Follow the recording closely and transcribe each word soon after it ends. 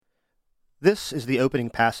This is the opening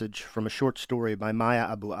passage from a short story by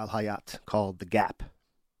Maya Abu Al-Hayyat called The Gap.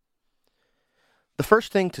 The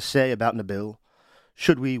first thing to say about Nabil,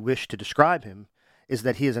 should we wish to describe him, is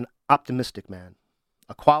that he is an optimistic man,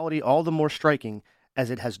 a quality all the more striking as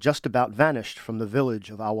it has just about vanished from the village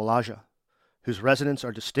of Al-Walaja, whose residents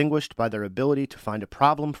are distinguished by their ability to find a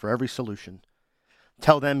problem for every solution.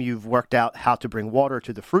 Tell them you've worked out how to bring water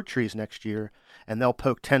to the fruit trees next year, and they'll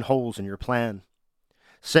poke 10 holes in your plan.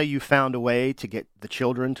 Say you found a way to get the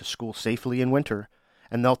children to school safely in winter,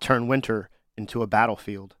 and they'll turn winter into a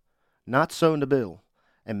battlefield. Not so Nabil,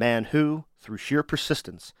 a man who, through sheer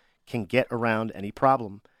persistence, can get around any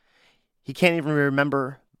problem. He can't even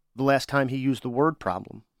remember the last time he used the word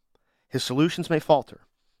problem. His solutions may falter.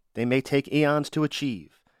 They may take eons to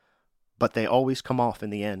achieve, but they always come off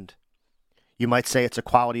in the end. You might say it's a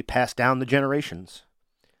quality passed down the generations.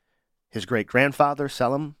 His great-grandfather,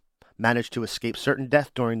 Selim, managed to escape certain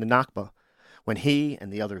death during the Nakba, when he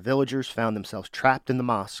and the other villagers found themselves trapped in the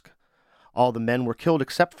mosque. All the men were killed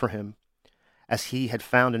except for him, as he had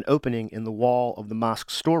found an opening in the wall of the mosque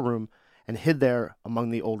storeroom and hid there among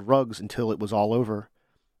the old rugs until it was all over.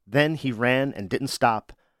 Then he ran and didn't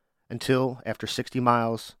stop until, after 60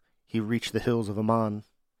 miles, he reached the hills of Amman.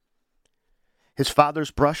 His father's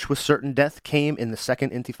brush with certain death came in the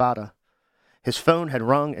Second Intifada. His phone had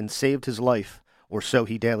rung and saved his life, or so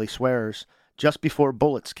he daily swears, just before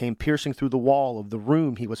bullets came piercing through the wall of the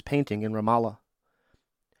room he was painting in Ramallah.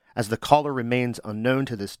 As the caller remains unknown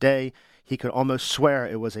to this day, he could almost swear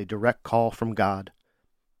it was a direct call from God.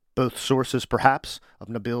 Both sources, perhaps, of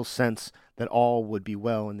Nabil's sense that all would be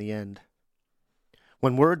well in the end.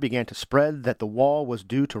 When word began to spread that the wall was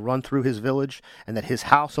due to run through his village, and that his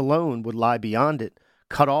house alone would lie beyond it,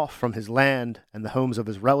 cut off from his land and the homes of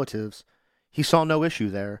his relatives, he saw no issue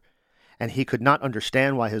there, and he could not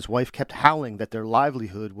understand why his wife kept howling that their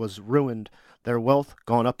livelihood was ruined, their wealth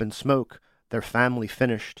gone up in smoke, their family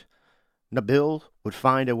finished. Nabil would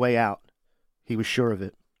find a way out. He was sure of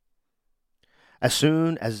it. As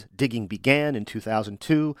soon as digging began in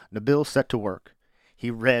 2002, Nabil set to work.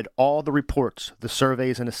 He read all the reports, the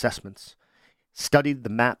surveys and assessments, studied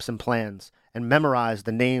the maps and plans, and memorized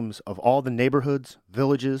the names of all the neighborhoods,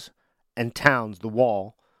 villages, and towns the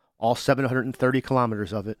wall, all 730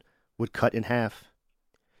 kilometers of it, would cut in half.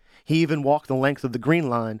 He even walked the length of the Green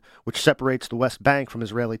Line, which separates the West Bank from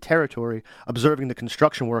Israeli territory, observing the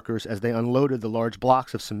construction workers as they unloaded the large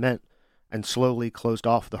blocks of cement and slowly closed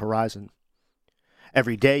off the horizon.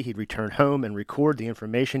 Every day he'd return home and record the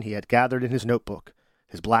information he had gathered in his notebook,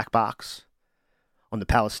 his black box. On the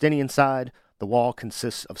Palestinian side, the wall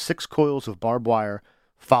consists of 6 coils of barbed wire,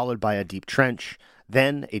 followed by a deep trench,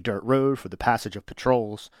 then a dirt road for the passage of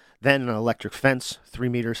patrols, then an electric fence 3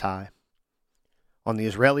 meters high. On the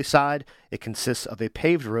Israeli side, it consists of a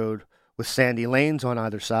paved road with sandy lanes on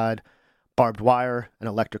either side, barbed wire, and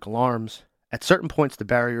electric alarms. At certain points, the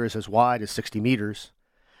barrier is as wide as 60 meters.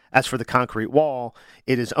 As for the concrete wall,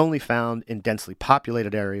 it is only found in densely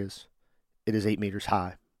populated areas. It is 8 meters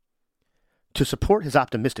high. To support his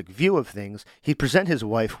optimistic view of things, he'd present his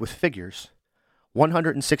wife with figures.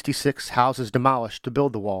 166 houses demolished to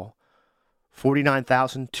build the wall,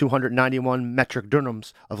 49,291 metric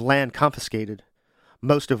dirhams of land confiscated,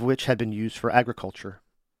 most of which had been used for agriculture.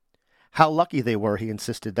 How lucky they were, he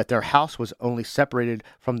insisted, that their house was only separated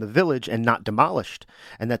from the village and not demolished,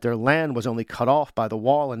 and that their land was only cut off by the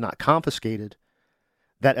wall and not confiscated,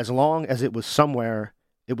 that as long as it was somewhere,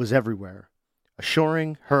 it was everywhere,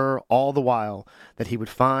 assuring her all the while that he would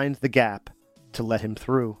find the gap to let him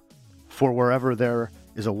through. For wherever there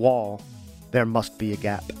is a wall, there must be a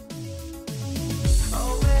gap.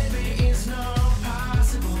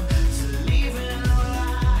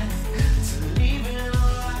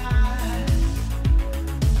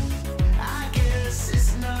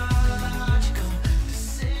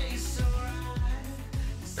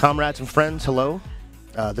 Comrades and friends, hello.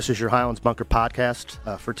 This is your Highlands Bunker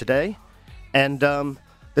podcast for today. And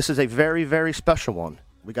this is a very, very special one.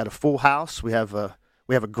 We got a full house. We have a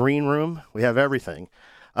green room. We have everything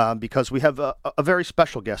because we have a very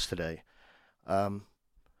special guest today.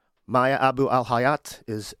 Maya Abu Al-Hayyat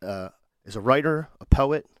is a writer, a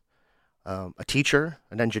poet, a teacher,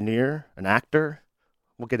 an engineer, an actor.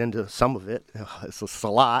 We'll get into some of it. It's a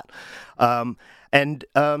lot. And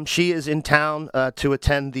she is in town to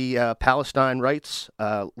attend the Palestine Rights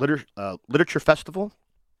Literature Festival.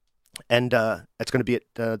 And it's going to be at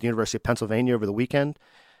the University of Pennsylvania over the weekend.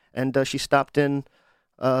 And she stopped in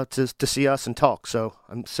to see us and talk. So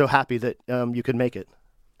I'm so happy that you could make it.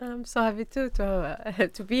 I'm so happy too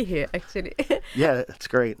to be here, actually. Yeah, it's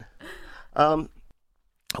great. I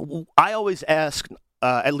always ask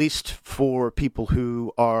at least for people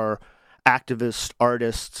who are activists,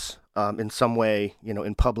 artists, in some way,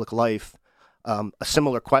 in public life, a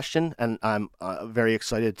similar question, and I'm very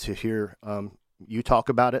excited to hear you talk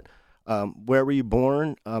about it. Where were you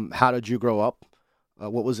born? How did you grow up?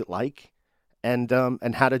 What was it like? And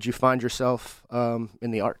how did you find yourself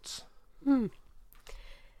in the arts? Hmm.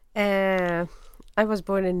 I was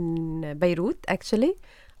born in Beirut, actually.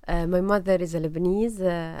 My mother is a Lebanese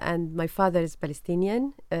and my father is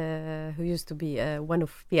Palestinian, who used to be one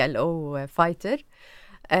of PLO fighter.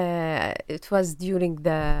 It was during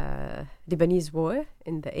the Lebanese war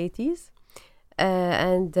in the 80s.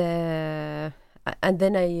 And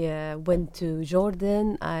then I went to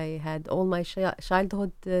Jordan. I had all my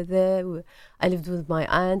childhood there. I lived with my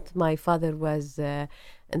aunt. My father was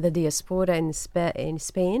in the diaspora in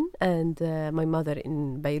Spain, and my mother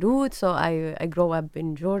in Beirut. So I grew up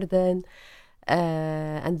in Jordan.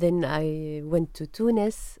 And then I went to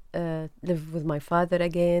Tunis, lived with my father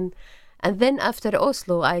again. And then after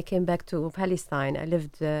Oslo, I came back to Palestine. I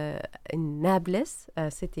lived in Nablus,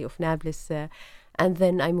 city of Nablus. And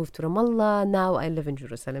then I moved to Ramallah. Now I live in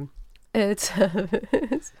Jerusalem. It's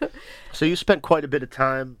So you spent quite a bit of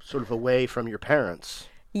time sort of away from your parents.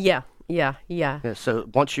 Yeah. Yeah, so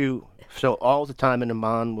all the time in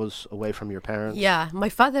Amman was away from your parents? Yeah, my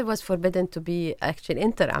father was forbidden to be actually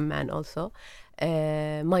enter Amman also.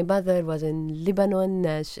 My mother was in Lebanon.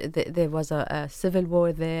 There was a civil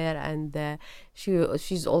war there, and she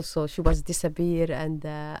was disappeared. And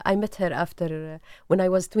I met her after when I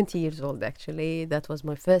was 20 years old. Actually, that was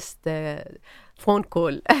my first phone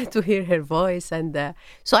call to hear her voice, and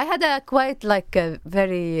so I had a quite like a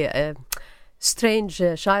very strange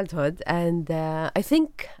childhood. And I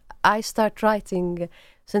think I start writing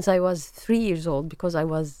since I was 3 years old because I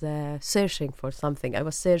was searching for something. I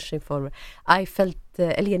felt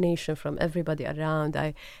alienation from everybody around.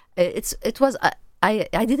 I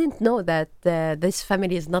didn't know that this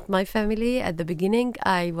family is not my family. At the beginning,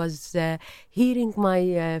 I was hearing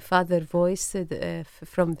my father's voice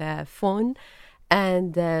from the phone.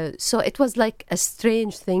 And so it was like a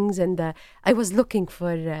strange things, and I was looking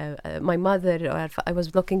for my mother, or I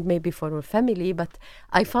was looking maybe for her family, but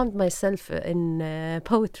I found myself in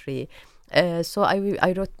poetry. So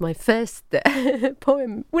I wrote my first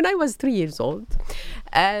poem when I was 3 years old,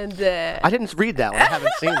 and I didn't read that one. I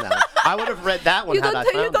haven't seen that. I would have read that one had I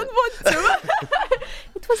found you don't want to.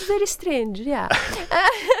 It was very strange, yeah.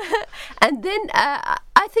 And then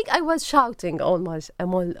I think I was shouting all my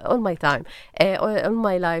time, all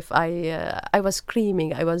my life. I was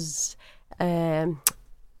screaming. I was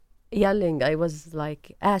yelling. I was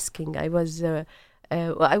like asking. I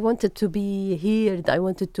wanted to be heard. I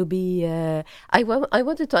wanted to be. I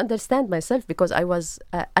wanted to understand myself because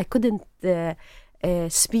I couldn't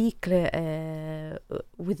speak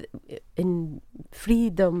with in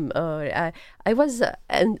freedom, or I was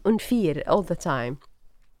on fear all the time.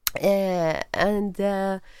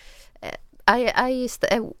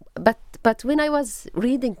 But when I was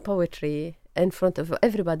reading poetry in front of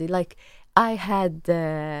everybody, like I had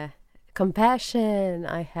compassion.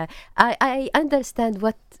 I understand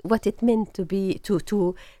what it meant to be to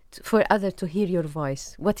for other to hear your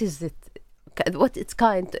voice. What is it? What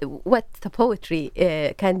the poetry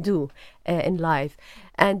can do in life.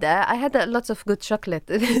 And I had lots of good chocolate.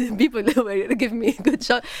 People were giving me good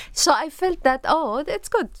chocolate. So I felt that, it's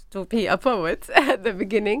good to be a poet at the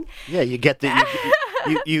beginning. Yeah, you get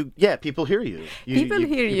people hear you. People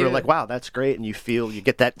hear you. You're like, wow, that's great. And you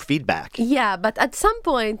get that feedback. Yeah, but at some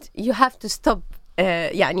point you have to stop.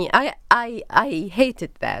 I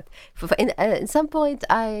hated that. In some point,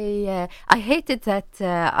 I hated that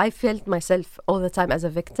I felt myself all the time as a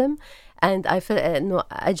victim, and I felt no,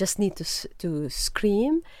 I just need to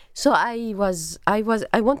scream. So I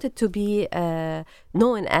wanted to be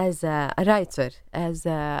known as a writer, as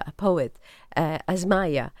a poet, as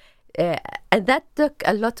Maya. And that took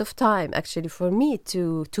a lot of time actually for me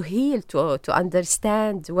to heal, to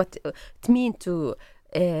understand what it means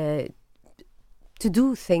to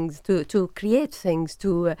do things, to create things,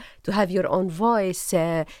 to have your own voice,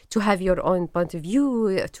 to have your own point of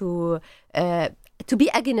view, to be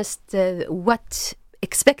against what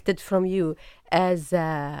expected from you as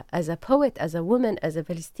a poet, as a woman, as a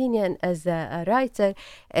Palestinian, as a writer.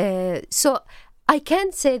 So I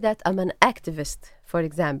can't say that I'm an activist. For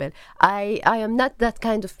example, I am not that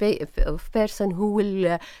kind of person who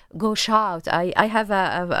will go shout. I have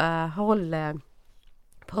a whole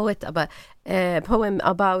poem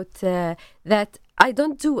about that I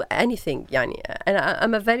don't do anything, yani, and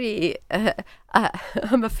I'm a very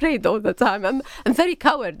I'm afraid all the time. I'm very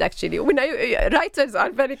coward actually. Writers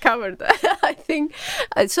are very coward, I think.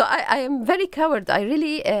 So I am very coward. I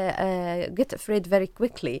really get afraid very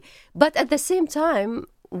quickly. But at the same time,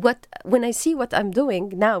 when I see what I'm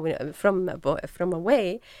doing now from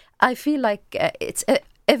away, I feel like it's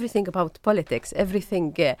everything about politics.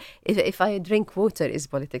 Everything. If I drink water, is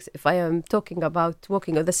politics. If I am talking about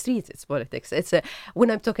walking on the streets, it's politics. It's when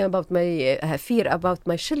I'm talking about my fear about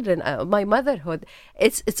my children, my motherhood.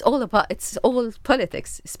 It's all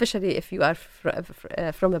politics. Especially if you are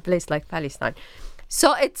from a place like Palestine.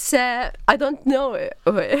 So it's, I don't know.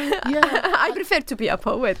 I prefer to be a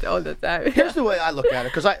poet all the time. Here's the way I look at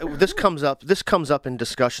it, because this comes up in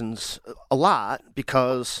discussions a lot,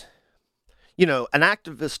 because, you know, an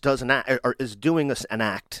activist does an act, or is doing an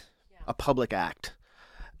act, a public act.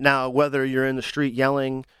 Now, whether you're in the street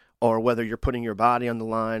yelling, or whether you're putting your body on the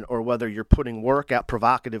line, or whether you're putting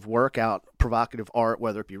provocative art,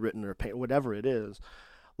 whether it be written or paint, whatever it is,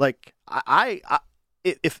 like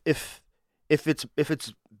if it's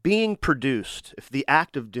being produced, if the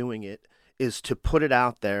act of doing it is to put it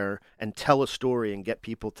out there and tell a story and get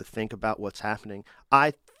people to think about what's happening,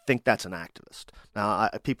 I think that's an activist. Now,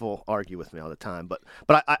 people argue with me all the time, but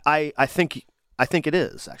I think it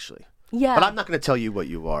is actually. Yeah. But I'm not going to tell you what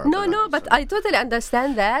you are. But I totally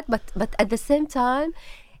understand that. But at the same time,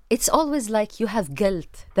 it's always like you have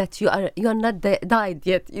guilt that you are not died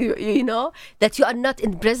yet. You know that you are not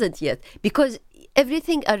in present yet, because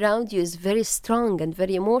everything around you is very strong and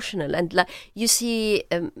very emotional, and like you see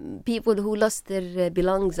people who lost their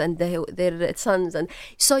belongings and their sons, and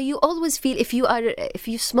so you always feel if you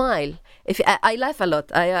smile, if I laugh a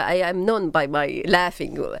lot, I am known by my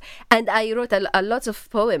laughing, and I wrote a lot of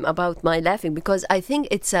poem about my laughing, because I think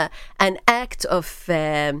it's an act of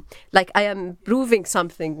like I am proving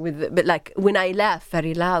something but like when I laugh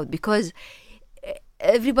very loud, because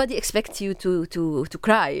everybody expects you to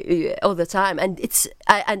cry all the time, and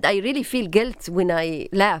I really feel guilt when I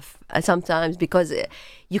laugh sometimes, because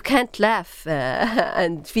you can't laugh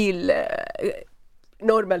and feel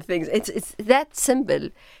normal things. It's that simple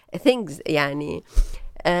things, yani.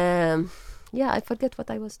 I forget what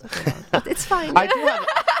I was talking about, but it's fine. I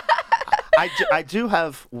do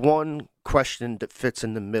have one question that fits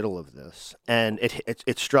in the middle of this, and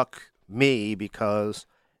it struck me because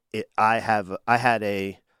I had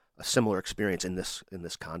a similar experience in this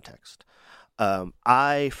context.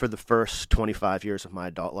 I, for the first 25 years of my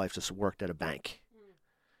adult life, just worked at a bank.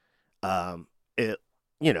 It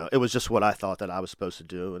was just what I thought that I was supposed to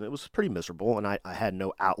do, and it was pretty miserable, and I had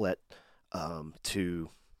no outlet to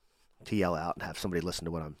yell out and have somebody listen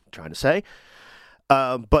to what I'm trying to say.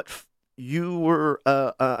 But you were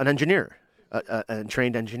an engineer. A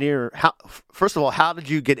trained engineer. First of all, how did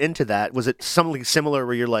you get into that? Was it something similar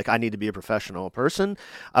where you're like, I need to be a professional person,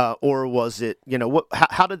 or was it,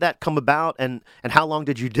 how did that come about, and how long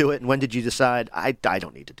did you do it, and when did you decide I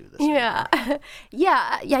don't need to do this anymore?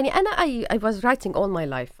 And I was writing all my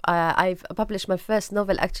life. I've published my first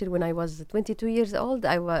novel actually when I was 22 years old.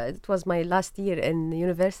 It was my last year in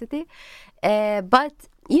university, but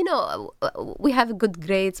we have good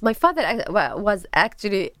grades. My father was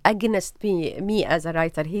actually against me as a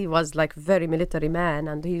writer. He was like very military man,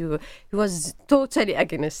 and he was totally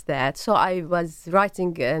against that. So I was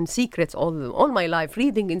writing in secret all my life,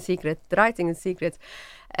 reading in secret, writing in secret.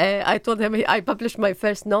 I told him I published my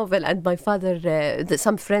first novel, and my father,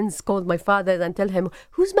 some friends called my father and tell him,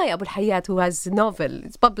 who's my Al-Hayyat who has novel?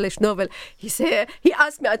 It's published novel. He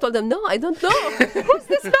asked me. I told him, no, I don't know. Who's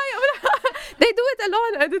this guy? They do it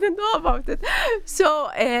alone. I didn't know about it. So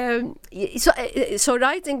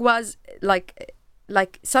writing was like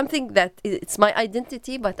something that it's my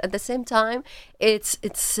identity, but at the same time, it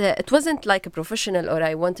wasn't like a professional, or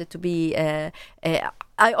I wanted to be. I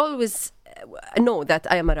always know that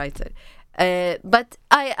I am a writer. But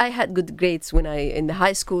I had good grades when in the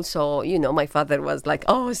high school, so my father was like,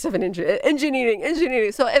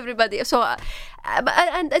 engineering. So everybody,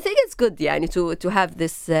 and I think it's good, to have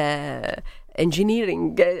this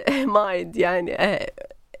engineering mind,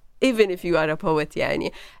 even if you are a poet,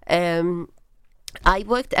 I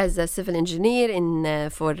worked as a civil engineer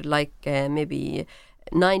for maybe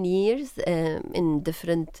 9 years in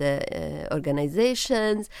different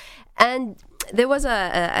organizations, and there was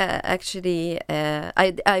actually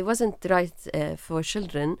I wasn't right for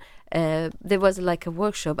children. There was like a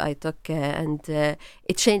workshop I took, and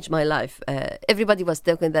it changed my life. Everybody was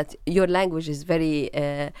talking that your language is very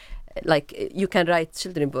like you can write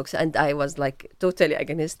children books, and I was like totally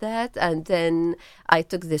against that. And then I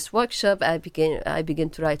took this workshop. I began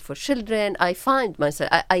to write for children. I find myself,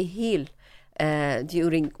 I heal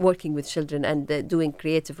during working with children and doing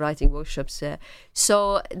creative writing workshops.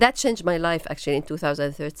 So that changed my life actually in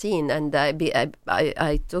 2013, and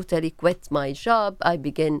I totally quit my job. I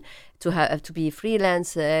began to have to be a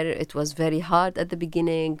freelancer. It was very hard at the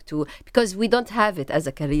beginning because we don't have it as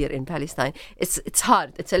a career in Palestine. It's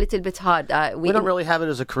hard. It's a little bit hard. We don't really have it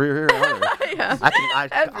as a career here either. Yeah. I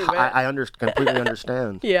completely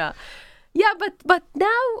understand. Yeah. Yeah, but now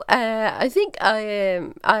I think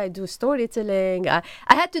I do storytelling. I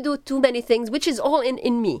had to do too many things, which is all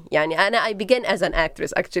in me. Yani, and I began as an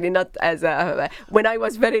actress, actually, not as a. When I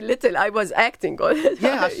was very little, I was acting all the time.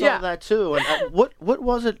 Yeah, I saw that too. And what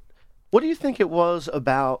was it? What do you think it was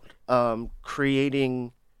about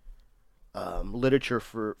creating literature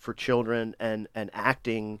for children and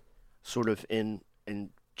acting sort of in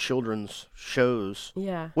children's shows?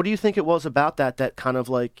 Yeah. What do you think it was about that kind of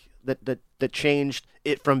like that changed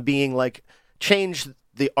it from being like changed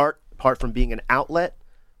the art part from being an outlet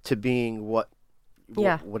to being what you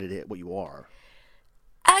are?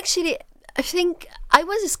 Actually, I think I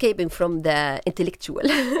was escaping from the intellectual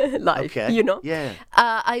life. Okay. You know. Yeah.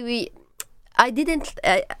 I didn't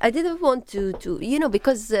want to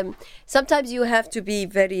because sometimes you have to be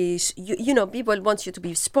very people want you to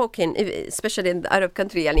be spoken, especially in the Arab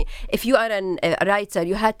country. Yani, if you are a writer,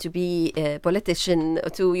 you had to be a politician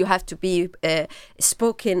too. You have to be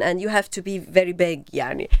spoken, and you have to be very big.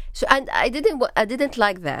 Yani. So, and I didn't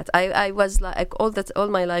like that. I was like all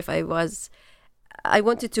my life I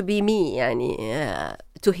wanted to be me, yani,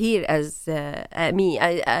 to hear as me.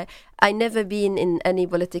 I never been in any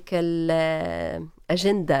political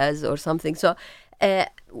agendas or something. So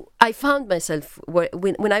I found myself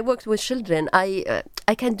when I worked with children, I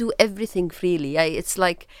can do everything freely. It's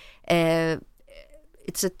like it's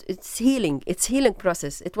healing. It's healing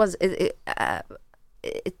process. It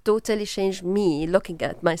totally changed me looking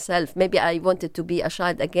at myself. Maybe I wanted to be a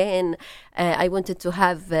child again. I wanted to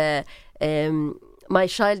have my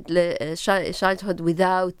childhood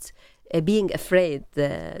without being afraid,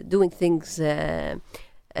 doing things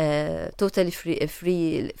totally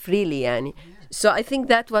freely. Yani. So I think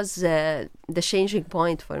that was the changing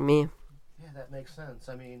point for me. Yeah, that makes sense.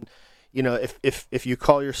 I mean, if you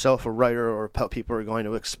call yourself a writer, or people are going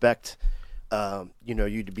to expect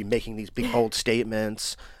you to be making these big bold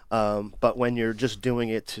statements, but when you're just doing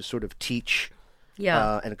it to sort of teach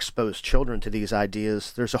and expose children to these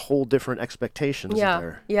ideas, there's a whole different expectation, isn't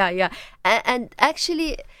there? Yeah. And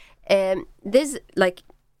actually, there's like,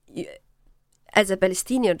 as a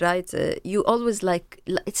Palestinian writer, you always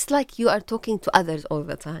it's like you are talking to others all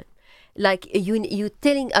the time. Like you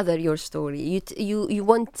telling other your story. You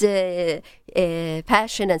want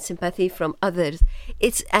passion and sympathy from others.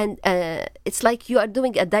 It's like you are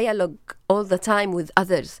doing a dialogue all the time with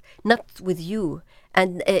others, not with you.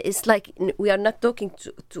 And it's like we are not talking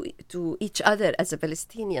to each other as a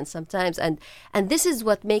Palestinian sometimes. And this is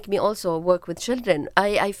what make me also work with children.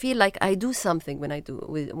 I feel like I do something when I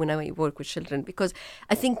work with children, because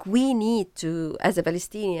I think we need to, as a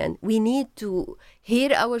Palestinian, we need to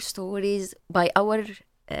hear our stories by our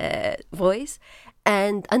voice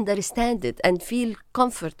and understand it and feel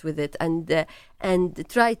comfort with it and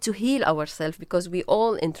try to heal ourselves, because we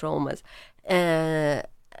all in traumas.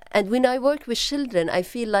 And when I work with children, I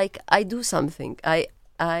feel like I do something. I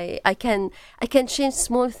can change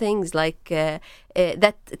small things like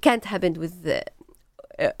that can't happen with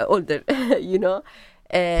older.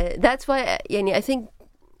 That's why I think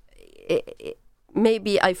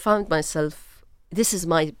maybe I found myself. This is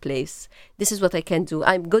my place. This is what I can do.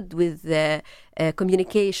 I'm good with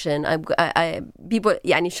communication. People,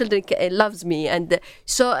 children loves me, and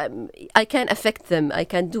so I can affect them. I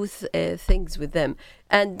can do things with them,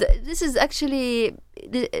 and this is actually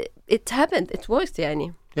it happened. It worked,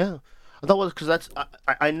 yani. Yeah, I thought because that's.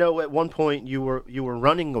 I know at one point you were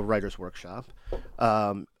running a writers' workshop,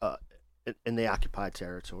 in the occupied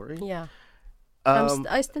territory. Yeah.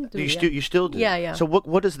 I still do. You still do. Yeah. So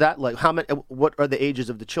what is that like? What are the ages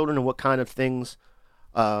of the children, and what kind of things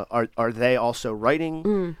are they also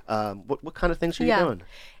writing? What kind of things are you doing?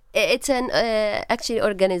 It's an actually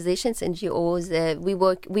organizations, NGOs.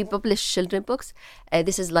 We publish children books.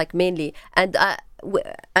 This is like mainly, and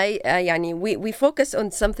we focus on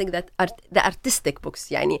something that the artistic books.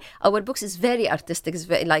 Yani our books is very artistic. It's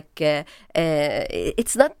very like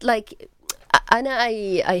it's not like. and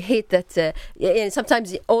I hate that.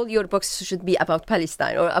 Sometimes all your books should be about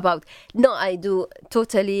Palestine or about. No, I do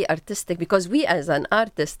totally artistic, because we as an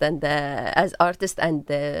artist and as artists and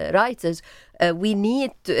writers, we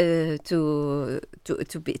need to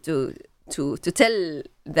tell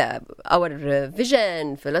our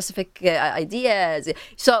vision, philosophic ideas.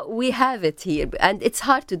 So we have it here, and it's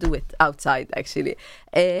hard to do it outside, actually.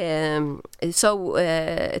 So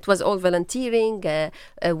it was all volunteering.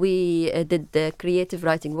 We did the creative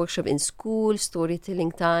writing workshop in school,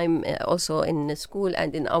 storytelling time also in school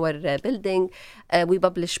and in our building. We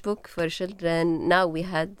published book for children. Now we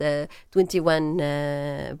had 21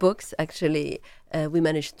 books, actually. We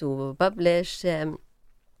managed to publish.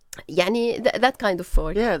 That kind of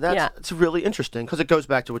work. Yeah, it's really interesting, because it goes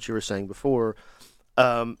back to what you were saying before.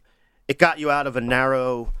 It got you out of a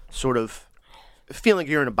narrow sort of feeling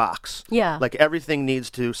you're in a box. Yeah. Like everything needs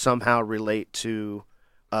to somehow relate to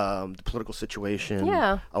the political situation,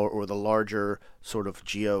 or the larger sort of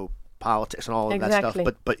geopolitics and all of that stuff.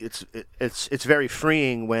 But it's very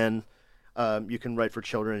freeing when you can write for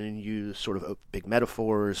children and use sort of big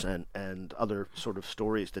metaphors and other sort of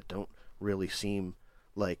stories that don't really seem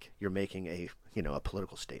like you're making a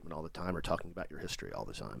political statement all the time, or talking about your history all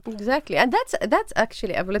the time. Exactly, and that's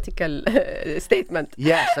actually a political statement.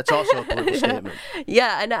 Yes, that's also a political statement.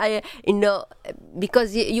 Yeah, and I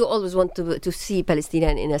because you always want to see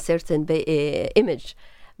Palestinian in a certain image,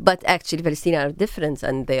 but actually Palestinians are different,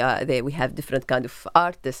 and we have different kind of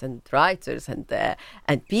artists and writers and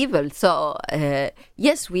people. So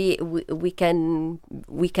yes, we can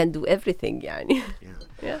do everything.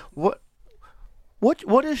 Yeah.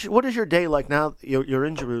 What is your day like now? You're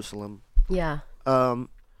in Jerusalem. Yeah.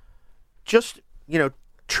 Just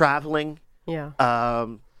traveling. Yeah.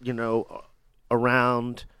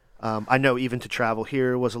 Around. I know even to travel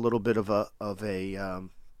here was a little bit of an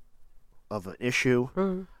issue.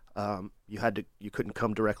 Mm. You couldn't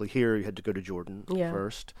come directly here. You had to go to Jordan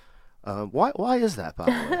first. Why is that, by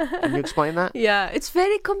the way? Can you explain that? Yeah, it's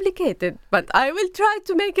very complicated, but I will try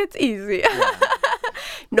to make it easy. Yeah.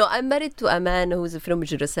 No, I'm married to a man who's from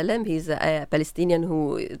Jerusalem. He's a Palestinian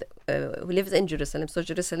who lives in Jerusalem. So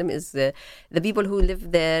Jerusalem is the people who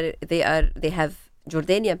live there. They have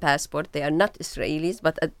Jordanian passport. They are not Israelis,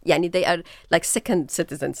 but they are like second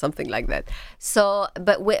citizens, something like that. So,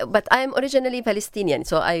 but I am originally Palestinian.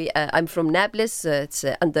 So I'm from Nablus. It's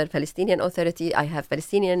under Palestinian Authority. I have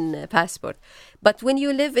Palestinian passport. But when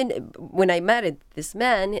I married this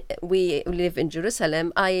man, we live in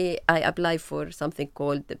Jerusalem. I apply for something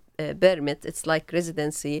called permit. It's like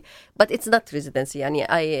residency, but it's not residency.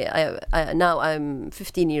 I now I'm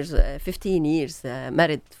 15 years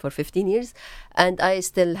married for 15 years, and I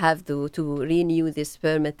still have to renew this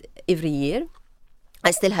permit every year.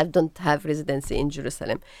 I still don't have residency in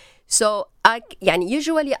Jerusalem. So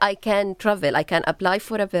usually I can travel. I can apply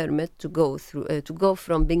for a permit to go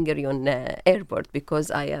from Ben Gurion airport,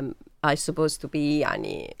 because I supposed to be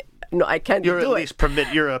No, I can't. You're do at least permit.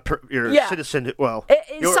 You're a citizen. Well,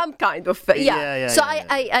 some kind of So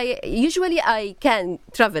I usually I can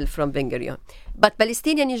travel from Ben Gurion, but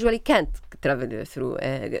Palestinian usually can't travel through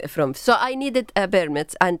from. So I needed a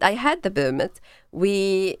permit, and I had the permit.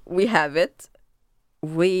 We have it.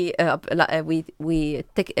 We have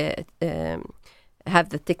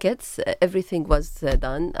the tickets. Everything was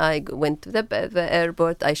done. I went to the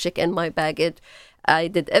airport. I checked in my baggage. I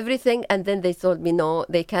did everything, and then they told me, no,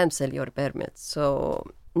 they cancel your permit. So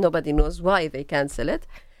nobody knows why they cancel it.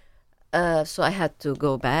 So I had to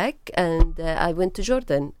go back, and I went to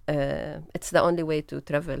Jordan. It's the only way to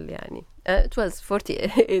travel. It was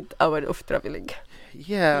 48 hours of traveling.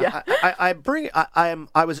 Yeah.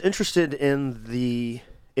 I was interested in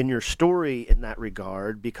your story in that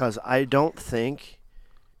regard, because I don't think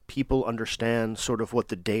people understand sort of what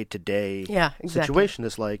the day-to-day situation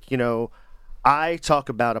is like. I talk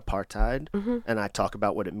about apartheid, and I talk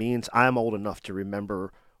about what it means. I'm old enough to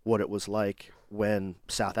remember what it was like when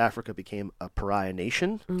South Africa became a pariah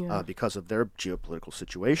nation because of their geopolitical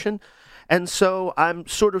situation. And so I'm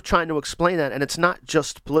sort of trying to explain that. And it's not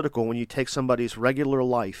just political. When you take somebody's regular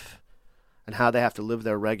life and how they have to live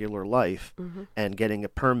their regular life, and getting a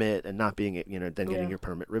permit and not being, then getting your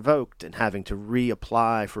permit revoked and having to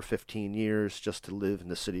reapply for 15 years just to live in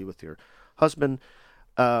the city with your husband.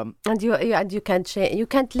 And you can't you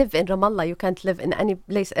can't live in Ramallah. You can't live in any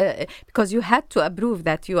place because you had to approve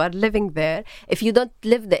that you are living there. If you don't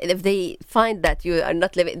live there, if they find that you are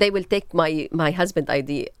not living, they will take my husband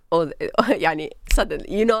ID.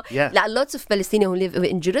 Suddenly, lots of Palestinians who live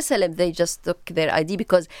in Jerusalem, they just took their ID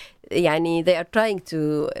because they are trying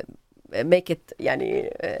to make it يعني,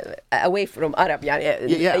 away from Arab يعني,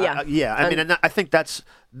 yeah. I mean, and I think that's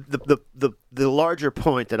the larger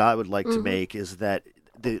point that I would like to make is that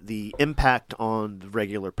the impact on the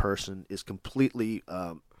regular person is completely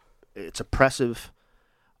it's oppressive,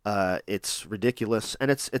 it's ridiculous,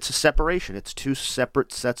 and it's a separation. It's two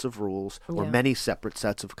separate sets of rules, or many separate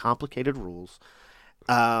sets of complicated rules.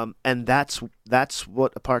 And that's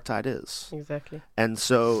what apartheid is. Exactly. And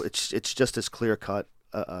so it's just as clear cut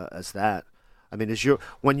as that. I mean, is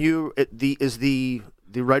the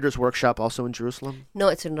writers' workshop also in Jerusalem? No,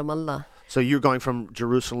 it's in Ramallah. So you're going from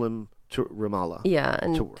Jerusalem to Ramallah. Yeah,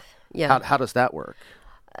 and yeah. How does that work?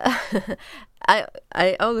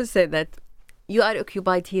 I always say that you are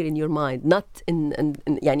occupied here in your mind, not in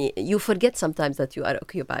يعني, you forget sometimes that you are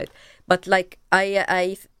occupied. But like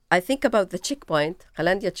I think about the checkpoint,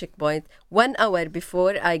 Qalandia checkpoint, 1 hour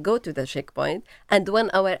before I go to the checkpoint and 1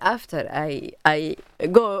 hour after I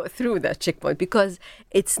go through the checkpoint, because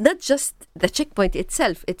it's not just the checkpoint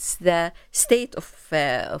itself, it's the state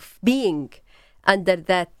of being under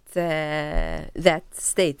that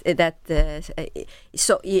state,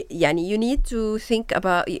 so يعني you need to think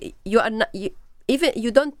about, you are not, even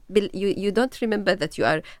you don't remember that you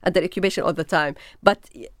are under occupation all the time, but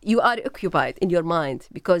you are occupied in your mind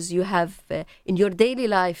because you have in your daily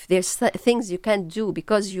life there's things you can't do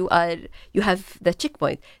because you have the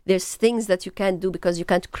checkpoint. There's things that you can't do because you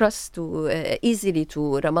can't cross to easily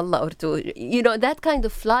to Ramallah or to that kind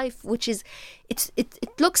of life, which is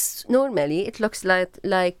it looks normally, it looks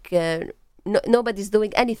like nobody's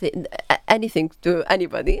doing anything to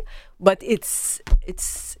anybody, but it's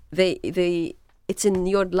in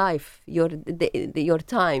your life, your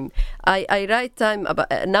time. I write time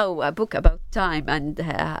about now a book about time and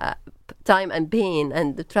pain,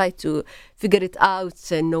 and try to figure it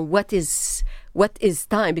out and know what is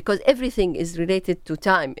time, because everything is related to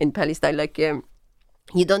time in Palestine. Like you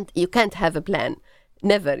can't have a plan.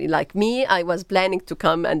 Never. Like me, I was planning to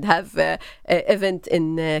come and have an event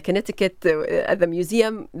in Connecticut at the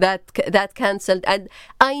museum that cancelled, and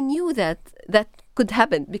I knew that could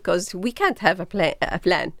happen because we can't have a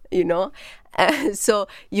plan, so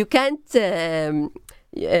you can't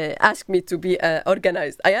ask me to be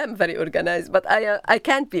organized. I am very organized, but I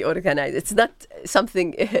can't be organized. It's not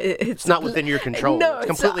something. It's not within your control. No, it's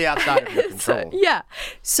completely outside of your control.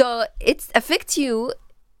 So it affects you.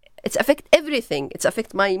 It affects everything. It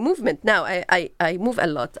affects my movement now. I move a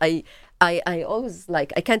lot. I always I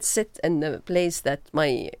can't sit in a place that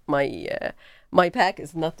my pack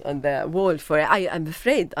is not on the wall I'm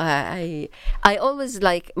afraid. I always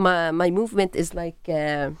my movement is I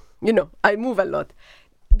move a lot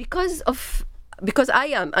because I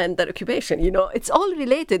am under occupation. It's all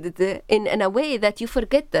related in a way that you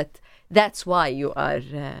forget that's why you are,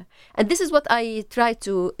 and this is what I try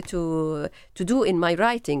to do in my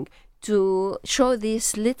writing, to show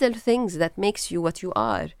these little things that makes you what you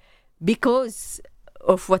are because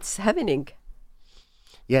of what's happening.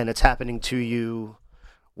 Yeah, and it's happening to you.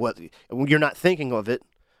 What you're not thinking of it,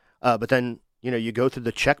 but then you go through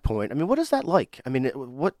the checkpoint. I mean, what is that like? I mean,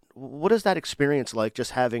 what is that experience like?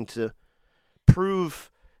 Just having to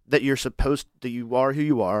prove that you are who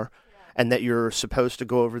you are. And that you're supposed to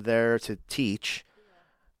go over there to teach,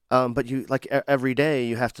 but you every day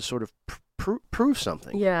you have to sort of prove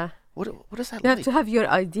something. Yeah. What is that you like? Have to have your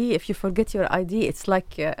ID. If you forget your ID, it's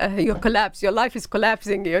like you collapse. Your life is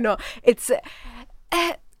collapsing. It's.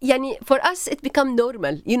 For us, it become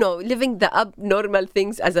normal. Living the abnormal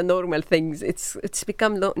things as a normal things. It's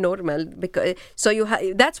become normal because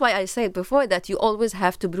that's why I said before that you always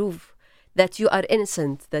have to prove that you are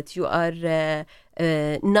innocent, that you are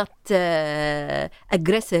not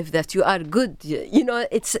aggressive, that you are good.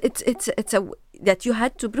 It's that you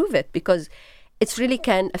had to prove it because it really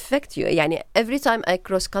can affect you. Every time I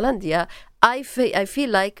cross Qalandia, I feel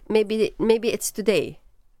like maybe it's today.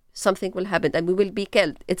 Something will happen and we will be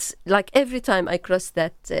killed. It's like every time I cross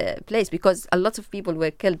that place, because a lot of people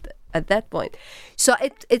were killed at that point. So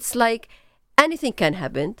it's like anything can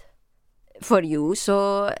happen for you.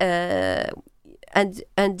 So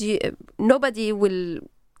nobody will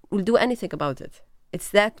do anything about it. It's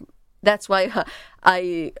that's why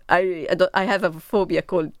I have a phobia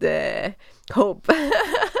called hope.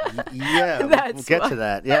 Yeah, we'll get to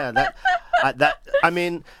that. Yeah, I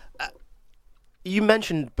mean, you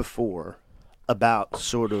mentioned before about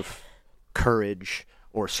sort of courage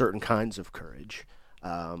or certain kinds of courage,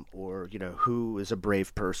 or who is a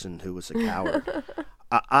brave person, who is a coward.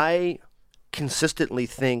 I consistently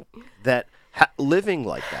think that living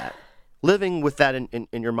like that, living with that in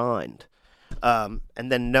your mind, and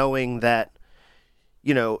then knowing that,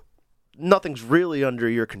 nothing's really under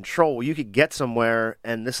your control. You could get somewhere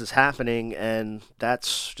and this is happening, and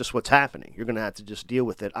that's just what's happening. You're going to have to just deal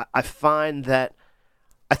with it. I find that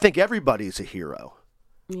I think everybody's a hero.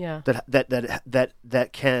 Yeah. That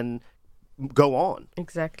can go on.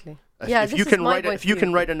 Exactly. If you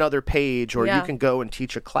can write another page, or you can go and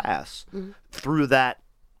teach a class through that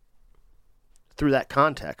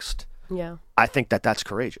context. Yeah. I think that's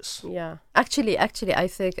courage. Yeah. Actually, I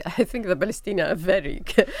think the Palestinians are very.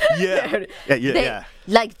 Yeah.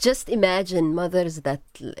 Like, just imagine mothers that,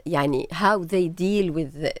 how they deal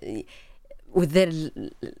with their,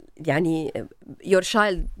 your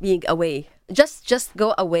child being away. Just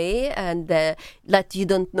go away, and let you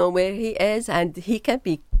don't know where he is, and he can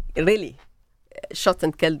be really shot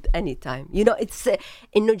and killed anytime. It's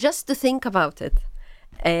just to think about it.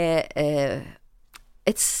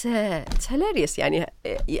 It's hilarious.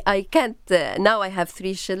 I can't. Now I have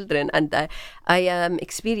 3 children, and I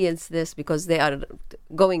experience this because they are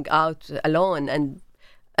going out alone, and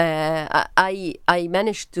I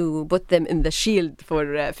managed to put them in the shield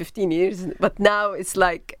for 15 years, but now it's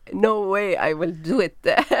like, no way I will do it.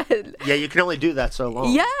 Yeah, you can only do that so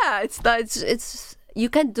long. Yeah, it's you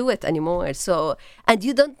can't do it anymore. So, and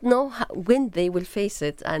you don't know when they will face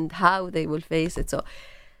it and how they will face it. So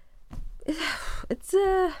it's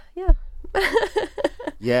yeah.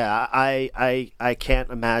 Yeah, I can't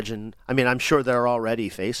imagine. I mean, I'm sure they're already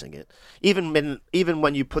facing it. Even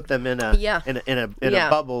when you put them in a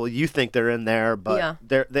bubble, you think they're in there, but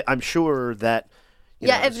I'm sure that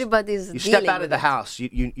everybody's. You step out of the house,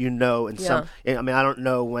 you know, and some. I mean, I don't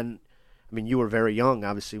know when. I mean, you were very young,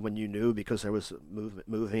 obviously, when you knew, because there was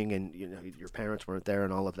moving, and your parents weren't there,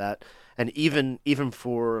 and all of that. And even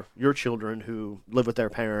for your children who live with their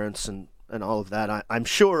parents and all of that, I'm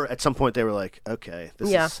sure at some point they were like, okay, this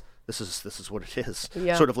is what it is.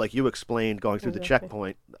 Yeah. Sort of like you explained going through the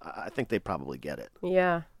checkpoint. I think they probably get it.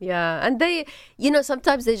 Yeah, and they,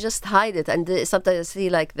 sometimes they just hide it, and sometimes I see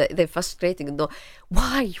like they're frustrating and go,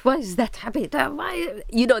 why is that happening? Why,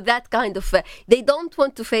 that kind of. They don't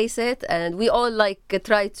want to face it, and we all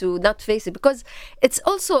try to not face it, because it's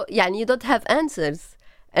also you don't have answers.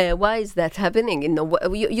 Why is that happening?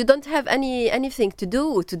 You don't have anything to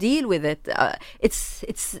do to deal with it.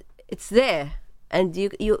 It's there, and you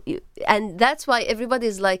and that's why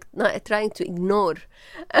everybody's not trying to ignore.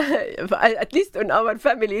 At least in our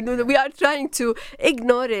family, we are trying to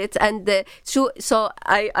ignore it, and so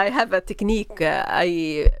I have a technique.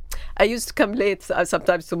 I used to come late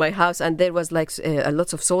sometimes to my house, and there was a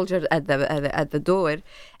lot of soldiers at the door,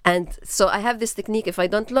 and so I have this technique. If I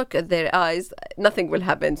don't look at their eyes, nothing will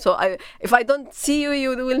happen. So if I don't see you,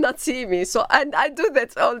 you will not see me. So, and I do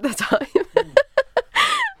that all the time.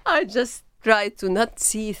 I just try to not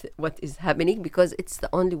see what is happening, because it's the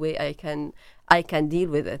only way I can deal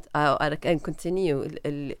with it. I can continue.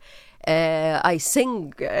 I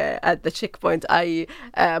sing at the checkpoint. I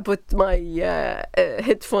put my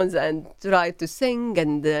headphones and try to sing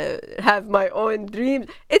and have my own dreams.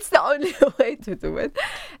 It's the only way to do it.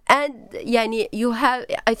 And you have.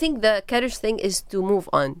 I think the courage thing is to move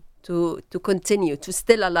on, to continue, to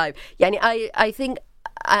still alive. I think,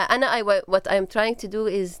 what I am trying to do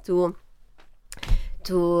is to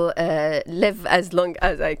live as long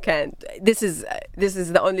as I can. This is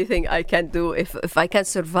the only thing I can do. If I can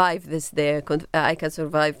survive this day, I can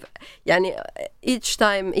survive.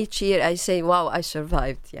 Each year I say, wow, I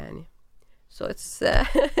survived. So it's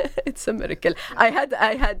it's a miracle. I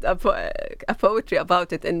had a poetry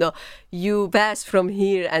about it, and you pass from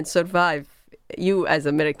here and survive. You as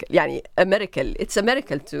a miracle. A miracle. It's a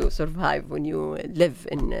miracle to survive when you live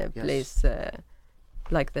in a place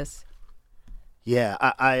like this. Yeah,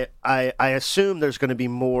 I assume there's going to be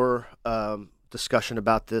more discussion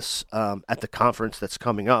about this at the conference that's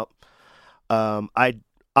coming up.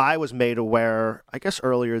 I was made aware, I guess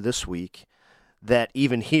earlier this week, that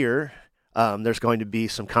even here there's going to be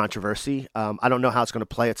some controversy. I don't know how it's going to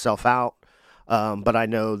play itself out, but I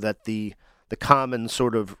know that the common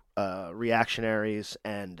sort of reactionaries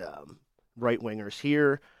and right-wingers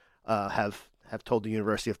here have told the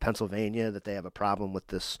University of Pennsylvania that they have a problem with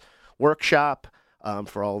this workshop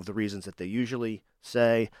for all of the reasons that they usually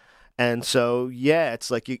say. And so, it's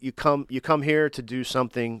like you come here to do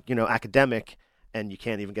something, academic, and you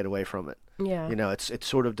can't even get away from it. Yeah. It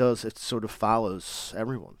sort of follows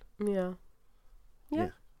everyone. Yeah.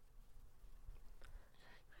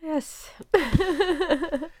 Yes.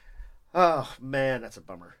 Oh man, that's a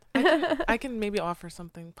bummer. I can maybe offer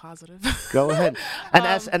something positive. Go ahead. And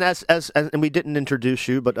and we didn't introduce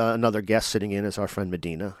you, but another guest sitting in is our friend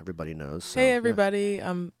Medina. Everybody knows. So, Hey yeah. everybody,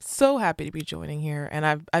 I'm so happy to be joining here, and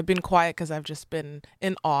I've been quiet because I've just been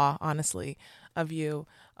in awe, honestly, of you.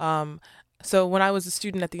 So when I was a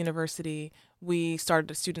student at the university, we started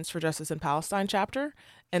the Students for Justice in Palestine chapter,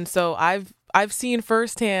 and so I've seen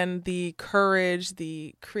firsthand the courage,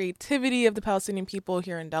 the creativity of the Palestinian people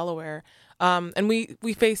here in Delaware. And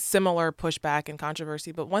we face similar pushback and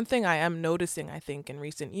controversy. But one thing I am noticing, I think, in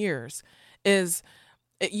recent years is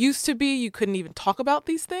it used to be you couldn't even talk about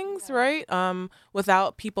these things, right?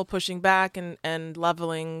 Without people pushing back and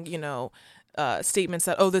leveling, statements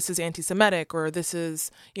that, oh, this is anti-Semitic or this is,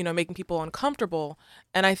 making people uncomfortable.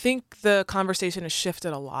 And I think the conversation has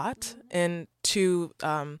shifted a lot into,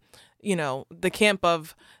 the camp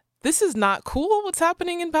of, this is not cool what's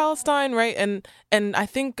happening in Palestine, right? And I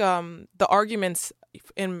think the arguments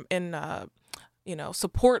in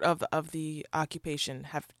support of the occupation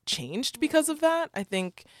have changed because of that. I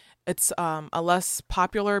think it's a less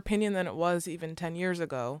popular opinion than it was even 10 years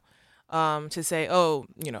ago to say, oh,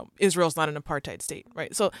 Israel's not an apartheid state,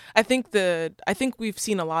 right? So I think we've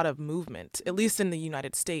seen a lot of movement, at least in the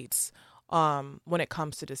United States, when it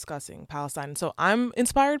comes to discussing Palestine. So I'm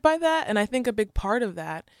inspired by that, and I think a big part of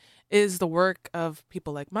that is the work of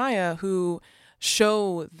people like Maya who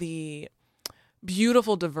show the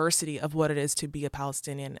beautiful diversity of what it is to be a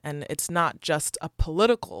Palestinian. And it's not just a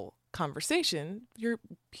political conversation. You're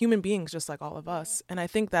human beings just like all of us. And I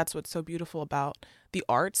think that's what's so beautiful about the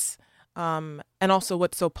arts, and also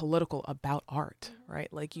what's so political about art,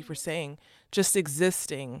 right? Like you were saying, just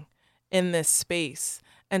existing in this space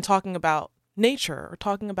and talking about nature or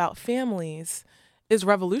talking about families is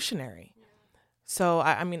revolutionary. So,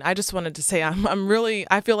 I just wanted to say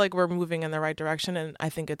I feel like we're moving in the right direction, and I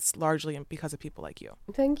think it's largely because of people like you.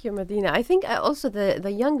 Thank you, Medina. I think also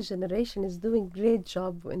the young generation is doing great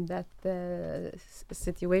job in that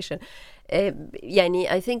situation. I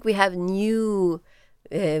think we have new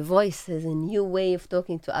voices, a new way of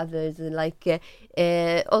talking to others,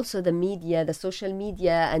 also the media, the social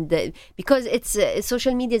media, and because it's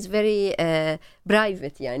social media is very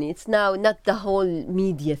private. It's now not the whole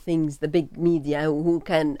media things, the big media who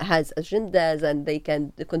has agendas and they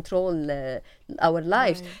can control our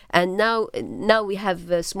lives. Right. And now we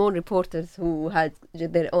have small reporters who had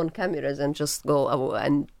their own cameras and just go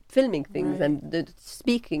and filming things. Right. And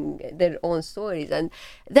speaking their own stories, and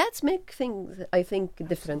that's make things, I think,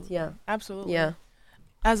 different. Absolutely. Yeah, absolutely. Yeah,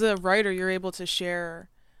 as a writer, you're able to share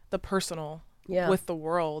the personal with the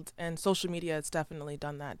world, and social media has definitely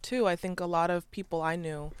done that too. I think a lot of people I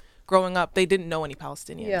knew growing up, they didn't know any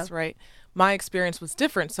Palestinians, right? My experience was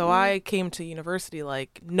different, so I came to university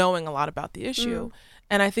knowing a lot about the issue.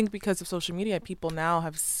 And I think because of social media, people now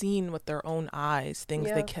have seen with their own eyes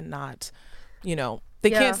things they cannot, they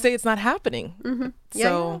can't say it's not happening.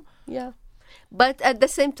 So but at the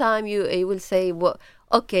same time, you will say, well,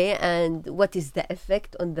 okay, and what is the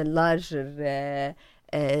effect on the larger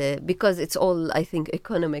because it's all, I think,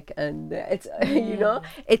 economic, and it's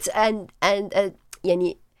it's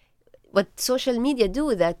what social media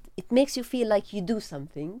do, that it makes you feel like you do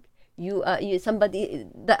something. You somebody,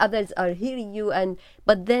 the others are hearing you,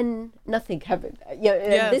 but then nothing happened.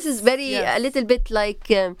 This is very a little bit like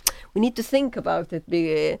we need to think about it.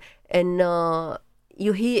 And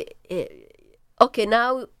you hear, okay,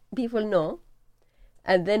 now people know,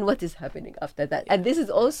 and then what is happening after that? And this is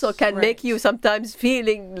also can make you sometimes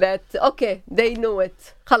feeling that, okay, they know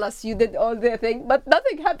it. Khalas, you did all the thing, but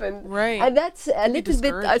nothing happened. Right. And that's a little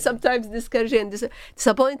bit sometimes discouraging and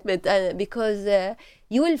disappointment, because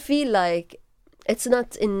you will feel like it's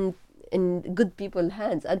not in good people's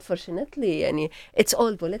hands, unfortunately. And it's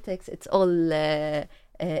all politics, it's all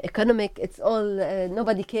economic, it's all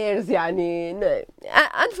nobody cares.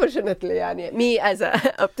 Unfortunately, me as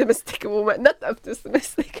a optimistic woman, not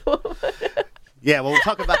optimistic woman. Yeah, well, we'll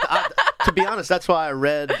talk about to be honest, that's why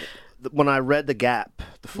when I read The Gap,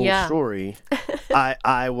 the full story,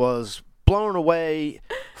 I was blown away.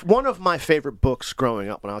 One of my favorite books growing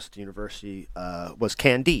up when I was at the university was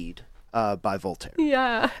Candide by Voltaire.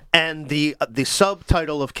 Yeah. And the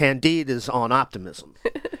subtitle of Candide is on optimism.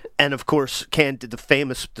 And of course,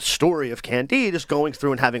 the story of Candide is going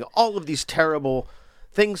through and having all of these terrible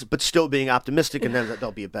things, but still being optimistic, and then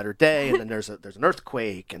there'll be a better day, and then there's an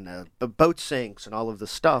earthquake, and a boat sinks, and all of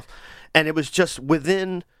this stuff. And it was just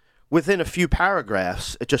within within a few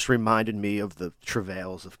paragraphs, it just reminded me of the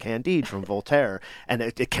travails of Candide from Voltaire, and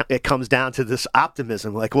it comes down to this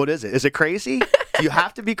optimism. Like, what is it? Is it crazy? Do you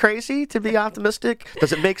have to be crazy to be optimistic?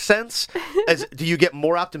 Does it make sense? Do you get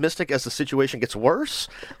more optimistic as the situation gets worse?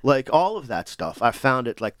 Like, all of that stuff. I found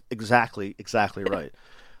it like exactly right.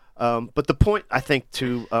 But the point, I think,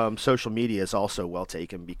 to social media is also well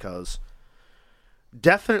taken, because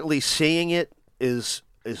definitely seeing it is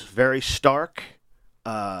very stark.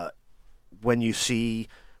 When you see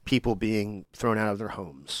people being thrown out of their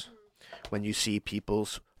homes, when you see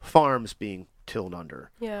people's farms being tilled under,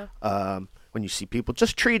 when you see people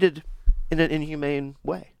just treated in an inhumane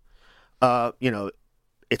way,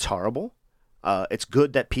 it's horrible. It's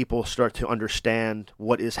good that people start to understand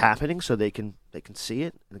what is happening, so they can see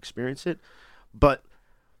it and experience it. But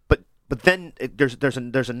then there's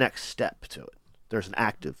a next step to it. There's an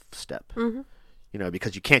active step. Mm-hmm.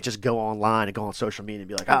 Because you can't just go online and go on social media and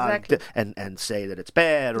be like, exactly. and say that it's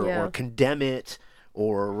bad or condemn it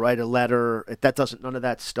or write a letter. None of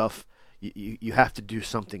that stuff. You have to do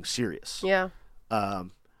something serious. Yeah.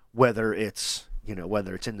 Whether it's in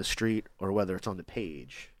the street or whether it's on the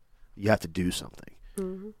page, you have to do something.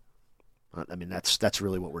 Mm-hmm. I mean, that's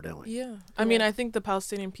really what we're doing. Yeah. I mean, I think the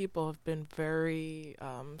Palestinian people have been very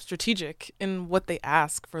strategic in what they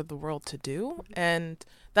ask for the world to do. And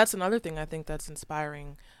that's another thing I think that's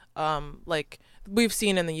inspiring. Like we've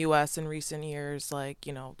seen in the U.S. in recent years, like,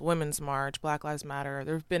 the Women's March, Black Lives Matter,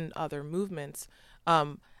 there have been other movements.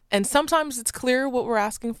 And sometimes it's clear what we're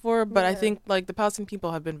asking for, but I think like the Palestinian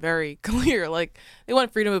people have been very clear. Like they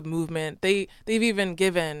want freedom of movement. They've even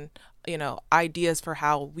given ideas for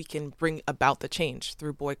how we can bring about the change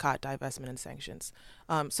through boycott, divestment, and sanctions.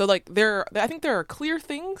 So like I think there are clear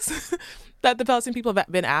things that the Palestinian people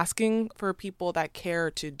have been asking for people that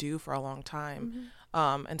care to do for a long time.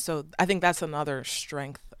 Mm-hmm. And so I think that's another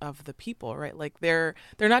strength of the people, right? Like they're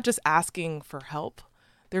not just asking for help.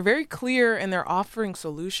 They're very clear and they're offering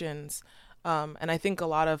solutions. And I think a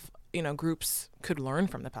lot of, groups could learn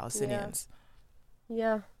from the Palestinians.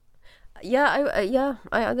 Yeah.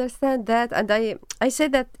 I understand that, and I say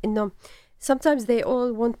that sometimes they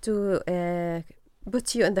all want to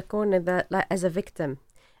put you in the corner that like, as a victim,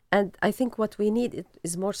 and I think what we need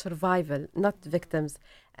is more survival, not victims.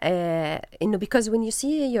 Because when you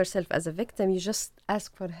see yourself as a victim, you just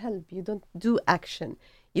ask for help. You don't do action.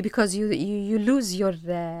 Because you lose your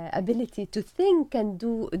ability to think and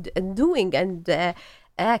doing and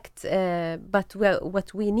act. But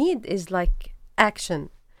what we need is like action.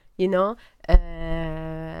 And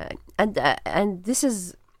this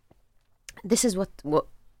is what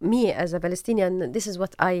me as a Palestinian, this is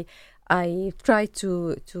what I try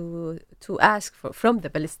to ask for from the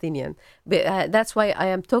Palestinian. That's why I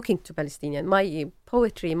am talking to Palestinian. My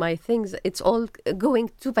poetry, my things, it's all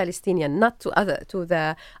going to Palestinian, not to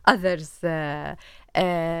the others.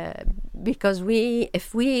 Because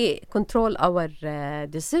if we control our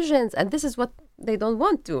decisions, and this is what they don't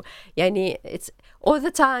want to. It's all the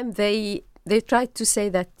time they try to say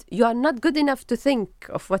that you are not good enough to think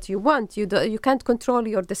of what you want. You can't control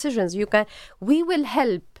your decisions. We will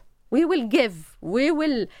help. We will give. We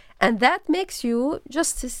will, and that makes you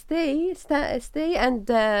just stay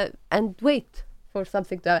and wait for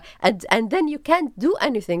something to, and then you can't do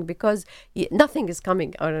anything because nothing is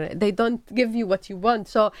coming, or they don't give you what you want.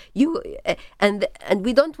 So and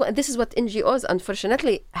we don't. This is what NGOs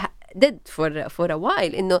unfortunately did for a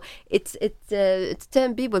while. It's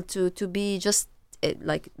turn people to be just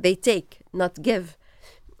like they take, not give.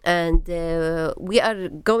 And we are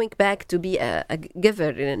going back to be a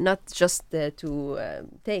giver, not just to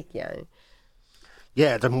take.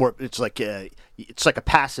 Yeah, it's like a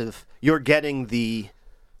passive. You're getting the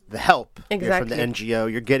help from the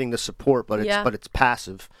NGO. You're getting the support, but it's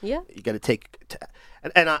passive. Yeah, you got to take.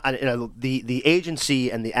 The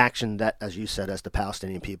agency and the action that, as you said, as the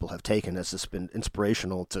Palestinian people have taken, has just been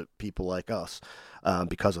inspirational to people like us,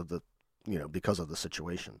 because of the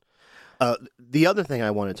situation. The other thing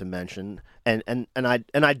I wanted to mention, and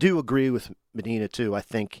I do agree with Medina too. I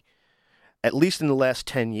think, at least in the last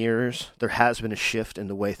 10 years, there has been a shift in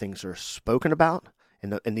the way things are spoken about,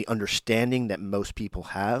 and the understanding that most people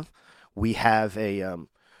have. We have a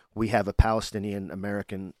Palestinian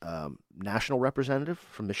American national representative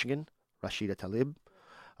from Michigan, Rashida Tlaib,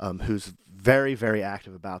 who's very, very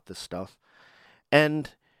active about this stuff.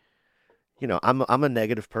 And I'm a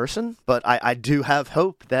negative person, but I do have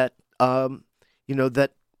hope that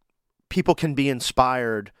that people can be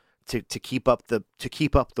inspired to keep up the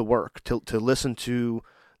work, to listen to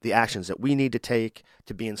the actions that we need to take,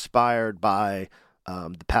 to be inspired by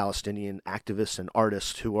the Palestinian activists and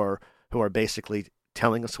artists who are basically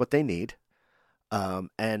telling us what they need,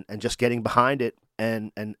 and just getting behind it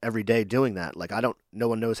and every day doing that. Like, no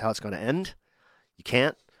one knows how it's going to end. You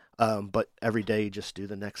can't. But every day you just do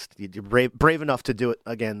the next. You're brave enough to do it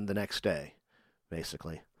again the next day,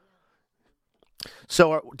 basically.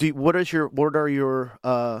 So,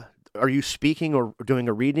 are you speaking or doing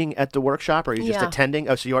a reading at the workshop, or are you just attending?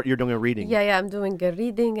 Oh, so you're doing a reading. Yeah, I'm doing a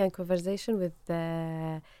reading and conversation with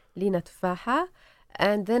Lina Tufaha,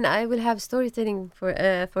 and then I will have storytelling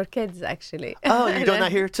for kids, actually. Oh, you're doing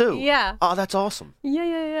that here too? Yeah. Oh, that's awesome.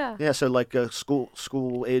 Yeah. Yeah, so like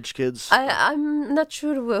school age kids. I'm not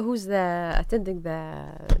sure who's attending the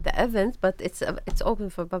event, but it's open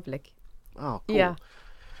for public. Oh, cool. Yeah.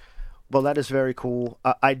 Well, that is very cool.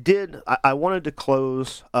 I wanted to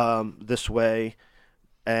close this way,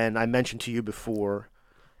 and I mentioned to you before,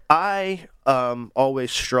 I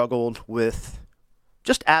always struggled with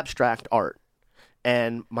just abstract art.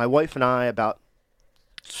 And my wife and I, about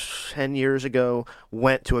 10 years ago,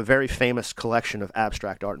 went to a very famous collection of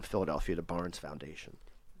abstract art in Philadelphia, the Barnes Foundation.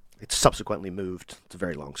 It's subsequently moved. It's a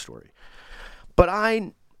very long story. But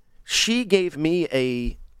she gave me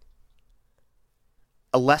a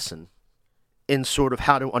lesson in sort of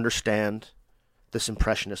how to understand this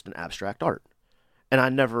impressionist and abstract art. And I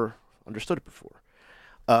never understood it before.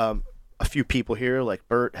 A few people here, like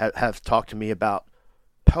Bert, have talked to me about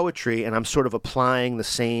poetry, and I'm sort of applying the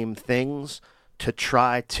same things to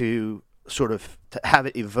try to sort of to have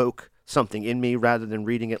it evoke something in me rather than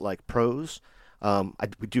reading it like prose.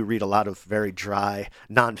 We do read a lot of very dry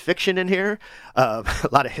nonfiction in here, a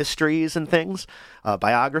lot of histories and things,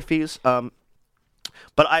 biographies.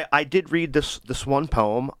 But I did read this one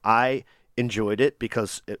poem. I enjoyed it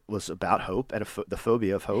because it was about hope and the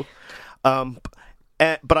phobia of hope.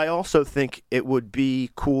 But I also think it would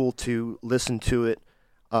be cool to listen to it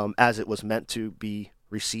as it was meant to be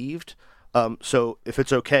received. So if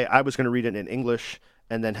it's okay, I was going to read it in English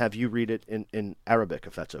and then have you read it in Arabic,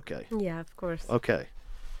 if that's okay. Yeah, of course. Okay.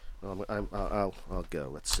 I'll go.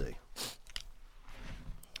 Let's see.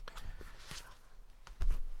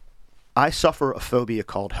 I suffer a phobia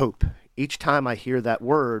called hope. Each time I hear that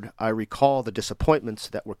word, I recall the disappointments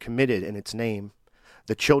that were committed in its name,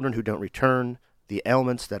 the children who don't return, the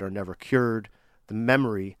ailments that are never cured, the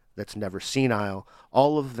memory that's never senile,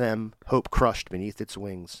 all of them hope crushed beneath its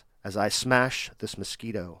wings as I smash this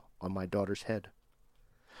mosquito on my daughter's head.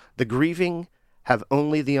 The grieving have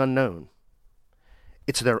only the unknown.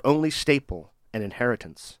 It's their only staple and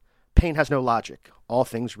inheritance. Pain has no logic. All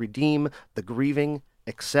things redeem the grieving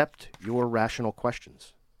except your rational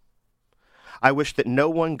questions. I wish that no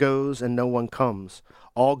one goes and no one comes.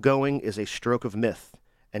 All going is a stroke of myth,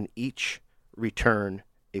 and each return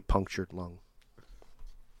a punctured lung.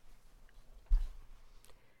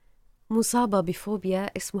 مصابة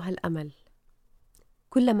بفوبيا اسمها الأمل.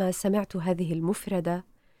 كلما سمعت هذه المفردة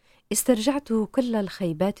استرجعت كل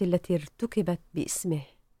الخيبات التي ارتكبت باسمه،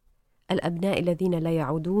 الأبناء الذين لا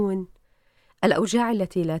يعودون، الأوجاع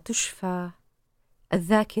التي لا تشفى،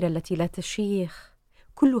 الذاكرة التي لا تشيخ،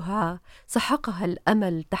 كلها سحقها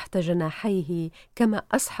الأمل تحت جناحيه كما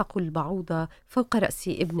أسحق البعوضة فوق رأس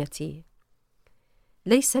ابنتي.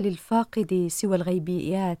 ليس للفاقد سوى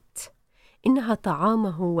الغيبيات، إنها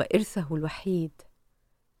طعامه وإرثه الوحيد.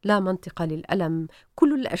 لا منطق للألم،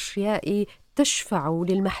 كل الأشياء تشفع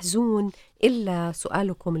للمحزون إلا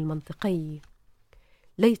سؤالكم المنطقي.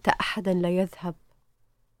 ليت أحدا لا يذهب،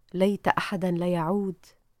 ليت أحدا لا يعود.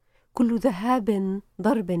 كل ذهاب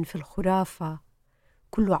ضرب في الخرافة،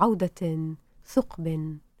 كل عودة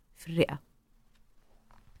ثقب في الرئة.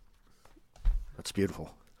 That's beautiful.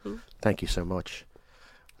 Thank you so much.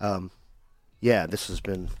 Yeah, this has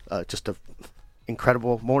been just an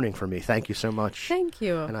incredible morning for me. Thank you so much. Thank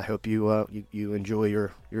you. And I hope you enjoy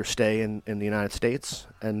your stay in the United States.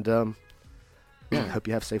 And yeah, I hope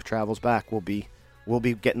you have safe travels back. We'll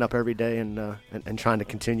be getting up every day and trying to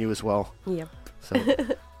continue as well. Yep. So,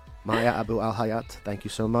 Maya Abu Al-Hayyat, thank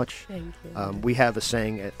you so much. Thank you. We have a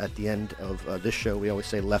saying at the end of this show. We always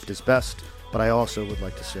say left is best, but I also would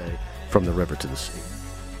like to say from the river to the sea.